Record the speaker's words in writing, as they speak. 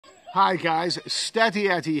Hi guys, Steady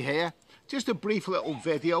Eddie here. Just a brief little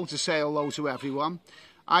video to say hello to everyone.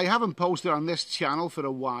 I haven't posted on this channel for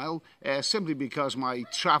a while, simply because my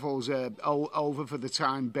travels are over for the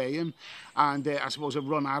time being, and I suppose I've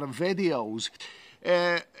run out of videos.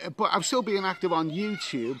 But I've still been active on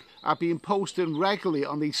YouTube. I've been posting regularly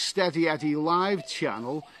on the Steady Eddie Live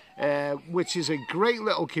channel, which is a great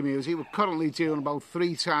little community. We're currently doing about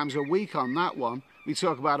 3 times a week on that one. We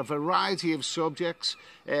talk about a variety of subjects.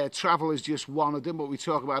 Travel is just one of them, but we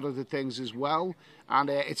talk about other things as well. And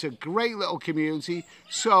it's a great little community.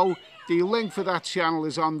 So the link for that channel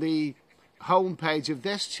is on the homepage of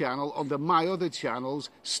this channel under my other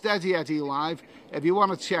channels, Steady Eddie Live. If you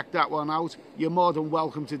want to check that one out, you're more than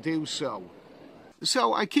welcome to do so.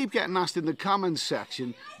 So I keep getting asked in the comments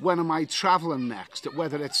section, when am I travelling next,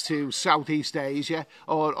 whether it's to Southeast Asia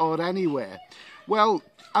or anywhere. Well,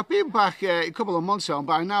 I've been back a couple of months on.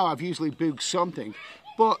 By now I've usually booked something,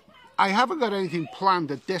 but I haven't got anything planned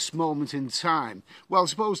at this moment in time. Well,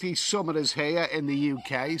 supposedly summer is here in the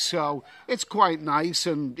UK, so it's quite nice,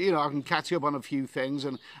 and you know, I can catch up on a few things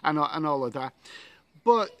and all of that.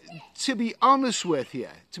 But to be honest with you,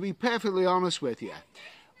 to be perfectly honest with you,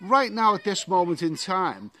 right now at this moment in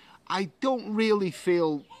time, I don't really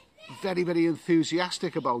feel very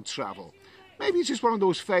enthusiastic about travel. Maybe it's just one of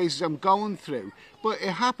those phases I'm going through, but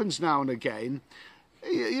it happens now and again.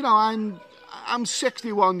 You know, I'm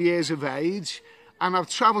 61 years of age, and I've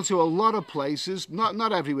travelled to a lot of places,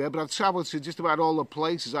 not everywhere, but I've travelled to just about all the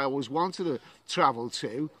places I always wanted to travel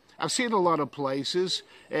to. I've seen a lot of places.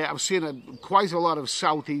 I've seen quite a lot of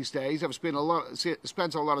Southeast Asia. I've spent a lot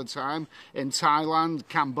of time in Thailand,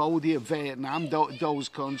 Cambodia, Vietnam, those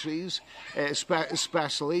countries,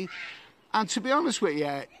 especially. And to be honest with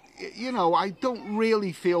you, you know, I don't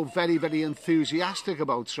really feel very enthusiastic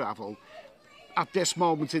about travel at this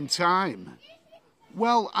moment in time.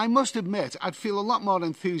 Well, I must admit, I'd feel a lot more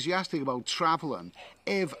enthusiastic about travelling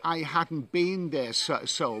if I hadn't been there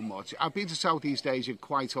so much. I've been to Southeast Asia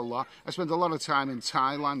quite a lot. I spent a lot of time in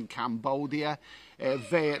Thailand, Cambodia,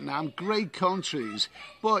 Vietnam, great countries.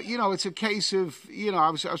 But, you know, it's a case of, you know,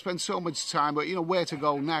 I've spent so much time, but, you know, where to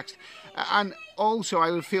go next. And also, I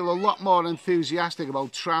would feel a lot more enthusiastic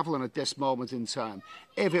about travelling at this moment in time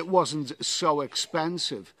if it wasn't so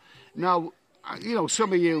expensive. Now, you know,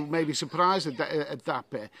 some of you may be surprised at that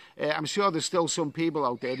bit. I'm sure there's still some people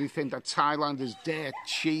out there who think that Thailand is dirt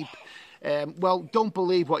cheap. Well, don't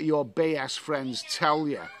believe what your BS friends tell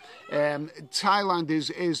you. Thailand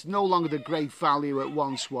is no longer the great value it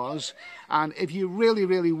once was. And if you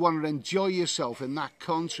really want to enjoy yourself in that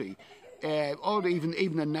country, or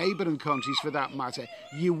even the neighbouring countries for that matter,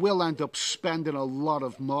 you will end up spending a lot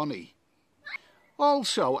of money.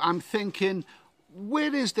 Also, I'm thinking,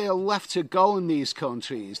 where is there left to go in these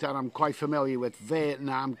countries that I'm quite familiar with?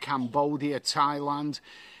 Vietnam, Cambodia, Thailand.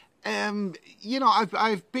 You know,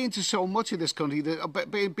 I've been to so much of this country.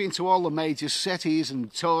 I've been to all the major cities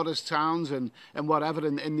and tourist towns and whatever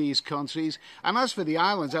in these countries. And as for the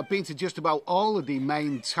islands, I've been to just about all of the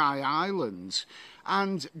main Thai islands.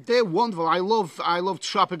 And they're wonderful. I love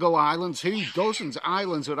tropical islands. Who doesn't?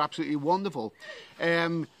 Islands are absolutely wonderful.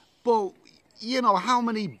 But you know, how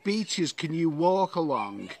many beaches can you walk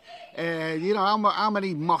along? You know, how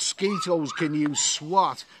many mosquitoes can you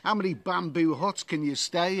swat? How many bamboo huts can you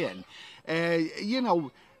stay in? You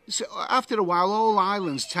know, so after a while, all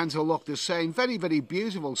islands tend to look the same. Very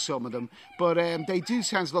beautiful, some of them. But they do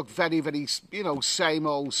tend to look very, you know, same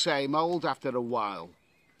old after a while.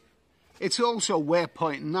 It's also worth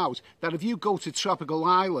pointing out that if you go to tropical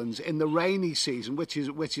islands in the rainy season, which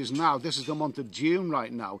is now, this is the month of June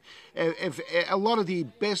right now, if a lot of the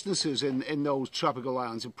businesses in those tropical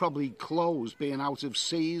islands are probably closed, being out of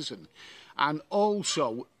season. And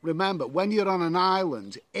also, remember, when you're on an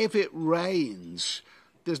island, if it rains,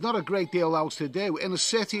 there's not a great deal else to do. In a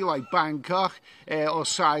city like Bangkok or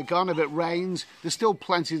Saigon, if it rains, there's still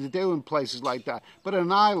plenty to do in places like that. But in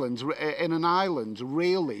an island,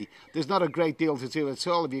 really, there's not a great deal to do at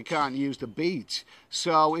all if you can't use the beach.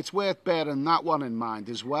 So it's worth bearing that one in mind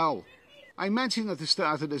as well. I mentioned at the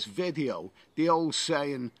start of this video the old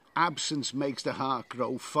saying, absence makes the heart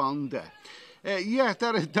grow fonder. Yeah,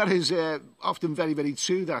 that is often very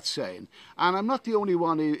true, that saying. And I'm not the only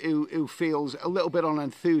one who feels a little bit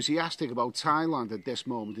unenthusiastic about Thailand at this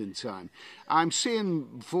moment in time. I'm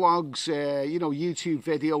seeing vlogs, you know, YouTube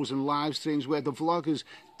videos and live streams where the vloggers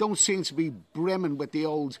don't seem to be brimming with the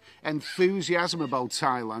old enthusiasm about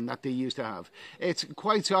Thailand that they used to have. It's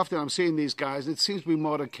quite often I'm seeing these guys, it seems to be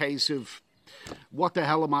more a case of, what the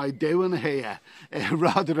hell am I doing here,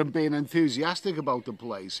 rather than being enthusiastic about the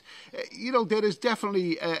place. You know, there is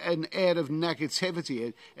definitely an air of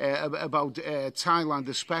negativity about Thailand,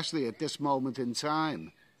 especially at this moment in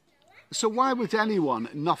time. So why would anyone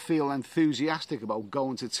not feel enthusiastic about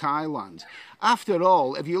going to Thailand? After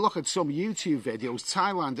all, if you look at some YouTube videos,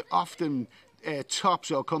 Thailand often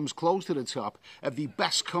tops or comes close to the top of the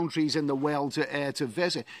best countries in the world to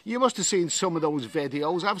visit. You must have seen some of those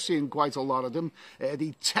videos. I've seen quite a lot of them.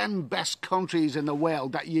 The 10 best countries in the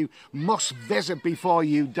world that you must visit before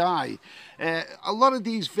you die. A lot of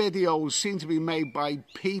these videos seem to be made by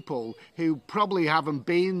people who probably haven't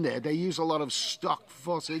been there. They use a lot of stock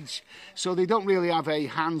footage, so they don't really have a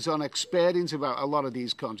hands-on experience about a lot of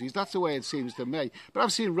these countries. That's the way it seems to me. But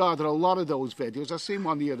I've seen rather a lot of those videos. I've seen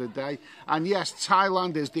one the other day, and yes,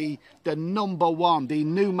 Thailand is the number one, the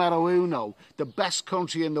numero uno, the best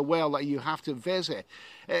country in the world that you have to visit.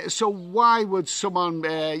 So why would someone,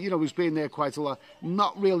 you know, who's been there quite a lot,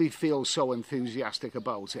 not really feel so enthusiastic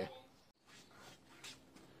about it?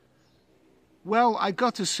 Well, I've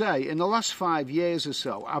got to say, in the last 5 years or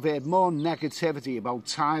so, I've heard more negativity about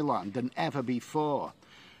Thailand than ever before.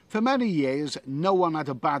 For many years, no one had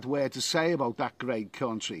a bad word to say about that great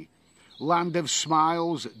country. Land of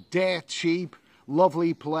smiles, dirt cheap,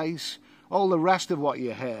 lovely place, all the rest of what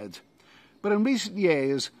you heard. But in recent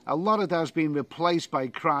years, a lot of that has been replaced by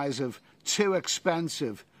cries of too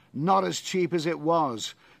expensive, not as cheap as it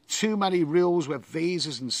was, too many rules with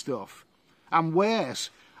visas and stuff. And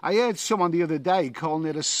worse, I heard someone the other day calling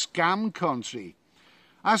it a scam country.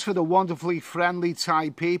 As for the wonderfully friendly Thai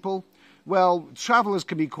people, well, travellers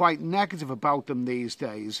can be quite negative about them these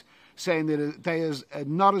days, saying that they are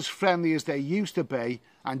not as friendly as they used to be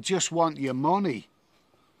and just want your money.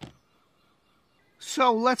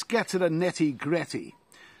 So let's get to the nitty-gritty.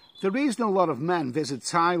 The reason a lot of men visit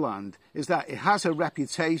Thailand is that it has a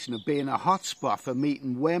reputation of being a hotspot for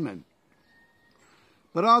meeting women.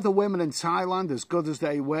 But are the women in Thailand as good as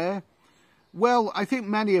they were? Well, I think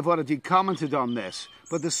many have already commented on this,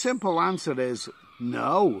 but the simple answer is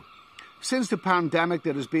no. Since the pandemic,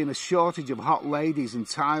 there has been a shortage of hot ladies in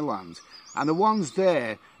Thailand, and the ones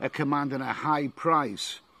there are commanding a high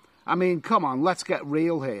price. I mean, come on, let's get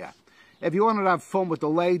real here. If you want to have fun with the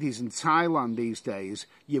ladies in Thailand these days,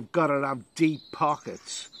 you've got to have deep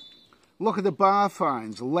pockets. Look at the bar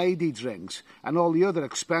fines, lady drinks, and all the other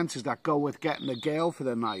expenses that go with getting a girl for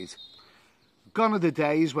the night. Gone are the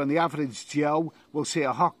days when the average Joe will see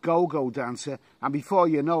a hot go-go dancer, and before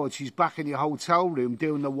you know it, she's back in your hotel room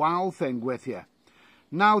doing the wow thing with you.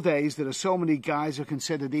 Nowadays, there are so many guys who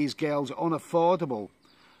consider these girls unaffordable.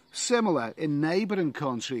 Similar in neighbouring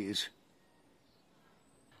countries.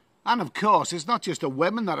 And of course, it's not just the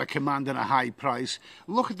women that are commanding a high price.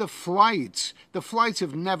 Look at the flights. The flights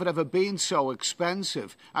have never ever been so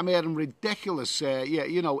expensive. I'm hearing ridiculous,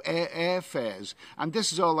 airfares. And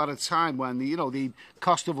this is all at a time when, the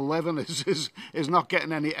cost of living is not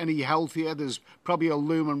getting any healthier. There's probably a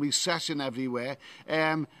looming recession everywhere.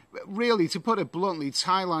 Really, to put it bluntly,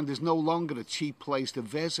 Thailand is no longer a cheap place to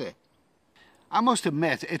visit. I must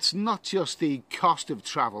admit, it's not just the cost of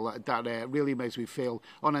travel that really makes me feel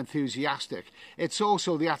unenthusiastic. It's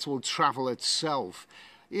also the actual travel itself.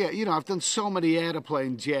 Yeah, I've done so many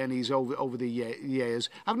aeroplane journeys over the years.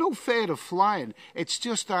 I've no fear of flying. It's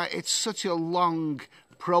just that it's such a long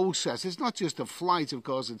process. It's not just a flight, of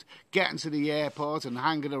course. It's getting to the airport and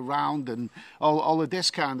hanging around and all of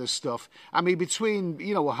this kind of stuff. I mean, between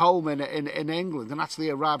home in England and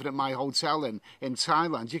actually arriving at my hotel in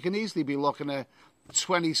Thailand, you can easily be looking at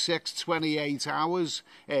 26, 28 hours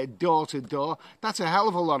door to door. That's a hell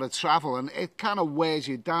of a lot of travel, and it kind of wears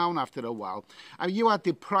you down after a while. I mean, you add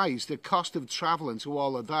the cost of travelling to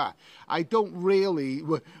all of that. I don't really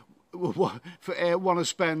want to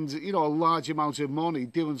spend a large amount of money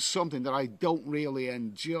doing something that I don't really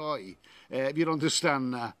enjoy, if you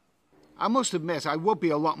understand that. I must admit, I would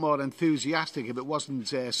be a lot more enthusiastic if it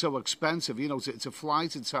wasn't so expensive, to fly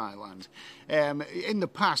to Thailand. In the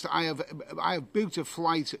past, I have booked a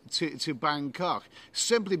flight to Bangkok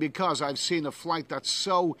simply because I've seen a flight that's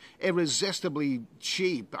so irresistibly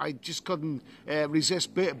cheap. I just couldn't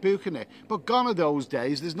resist booking it. But gone are those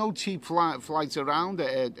days. There's no cheap flights around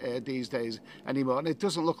these days anymore, and it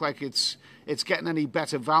doesn't look like it's getting any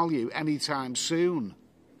better value anytime soon.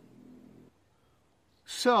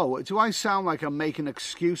 So, do I sound like I'm making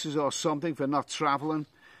excuses or something for not travelling?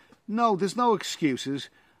 No, there's no excuses.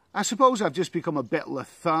 I suppose I've just become a bit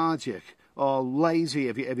lethargic, or lazy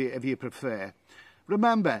if you prefer.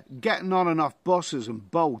 Remember, getting on and off buses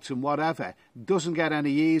and boats and whatever doesn't get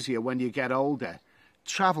any easier when you get older.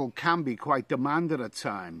 Travel can be quite demanding at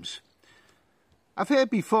times. I've heard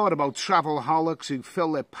before about travel-holics who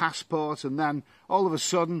fill their passports and then all of a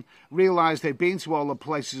sudden realise they've been to all the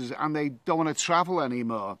places and they don't want to travel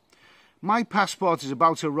anymore. My passport is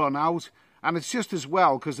about to run out, and it's just as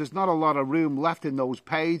well because there's not a lot of room left in those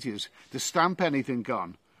pages to stamp anything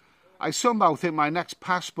on. I somehow think my next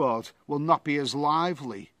passport will not be as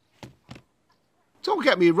lively. Don't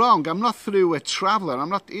get me wrong, I'm not through travelling. I'm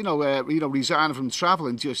not, resigning from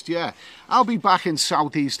travelling just yet. I'll be back in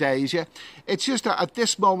Southeast Asia. It's just that at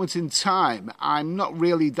this moment in time, I'm not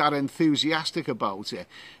really that enthusiastic about it.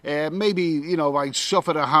 Maybe, I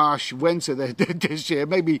suffered a harsh winter this year.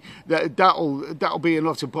 Maybe that'll be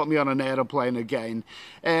enough to put me on an aeroplane again.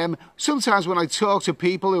 Sometimes when I talk to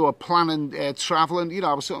people who are planning travelling,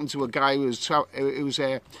 I was talking to a guy who was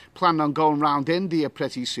planning on going around India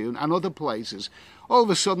pretty soon and other places. All of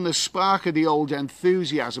a sudden the spark of the old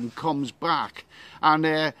enthusiasm comes back,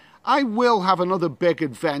 and I will have another big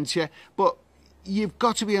adventure, but you've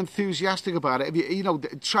got to be enthusiastic about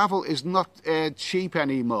it. Travel is not cheap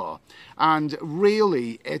anymore, and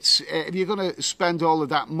really it's if you're going to spend all of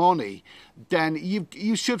that money, then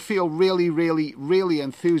you should feel really, really, really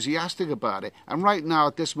enthusiastic about it. And right now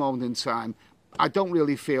at this moment in time, I don't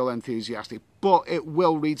really feel enthusiastic, but it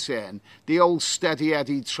will return. The old Steady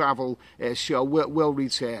Eddie travel show will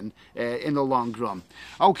return in the long run.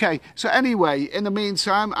 Okay, so anyway, in the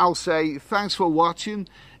meantime, I'll say thanks for watching.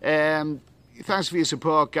 Thanks for your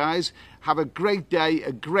support, guys. Have a great day,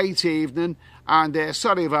 a great evening, and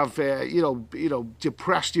sorry if I've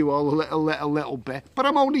depressed you all a little bit. But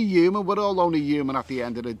I'm only human. We're all only human at the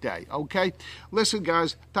end of the day. Okay, listen,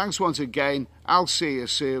 guys. Thanks once again. I'll see you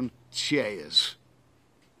soon. Cheers.